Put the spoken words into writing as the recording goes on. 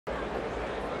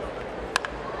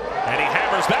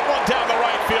scores. That one down the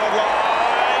right field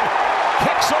line.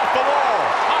 Kicks off the wall.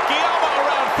 Akiyama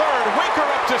around third. Winker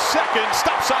up to second.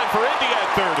 Stop sign for Indy at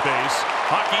third base.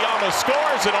 Akiyama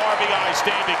scores an RBI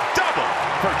standing double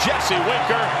for Jesse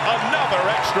Winker. Another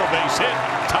extra base hit.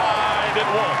 Tied at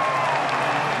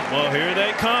 1. Well, here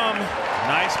they come.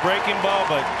 Nice breaking ball,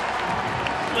 but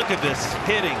look at this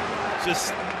hitting.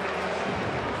 Just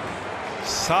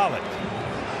solid.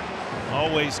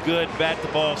 Always good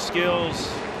bat-to-ball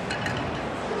skills.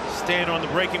 Staying on the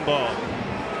breaking ball.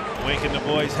 Wink and the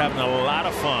boys having a lot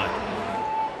of fun.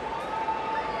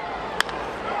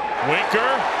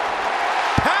 Winker.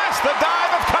 Past the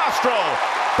dive of Castro.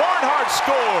 Barnhart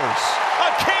scores.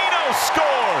 Aquino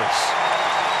scores.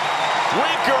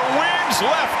 Winker wins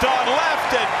left on left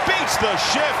and beats the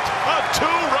shift. A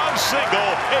 2-run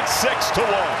single. It's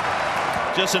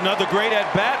 6-1. Just another great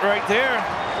at-bat right there.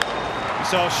 We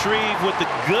saw Shreve with the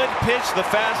good pitch, the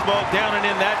fastball down and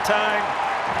in that time.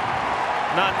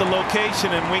 Not the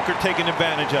location, and Winker taking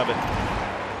advantage of it.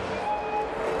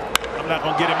 I'm not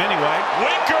going to get him anyway.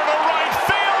 Winker to right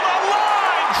field, a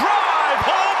line drive,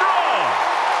 home run.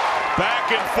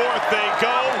 Back and forth they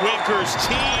go. Winker's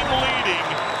team leading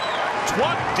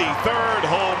 23rd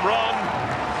home run,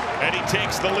 and he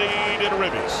takes the lead in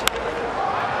ribbies.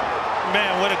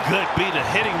 Man, what a good beat of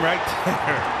hitting right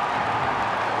there.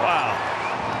 Wow.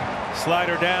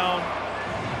 Slider down,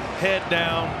 head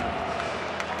down.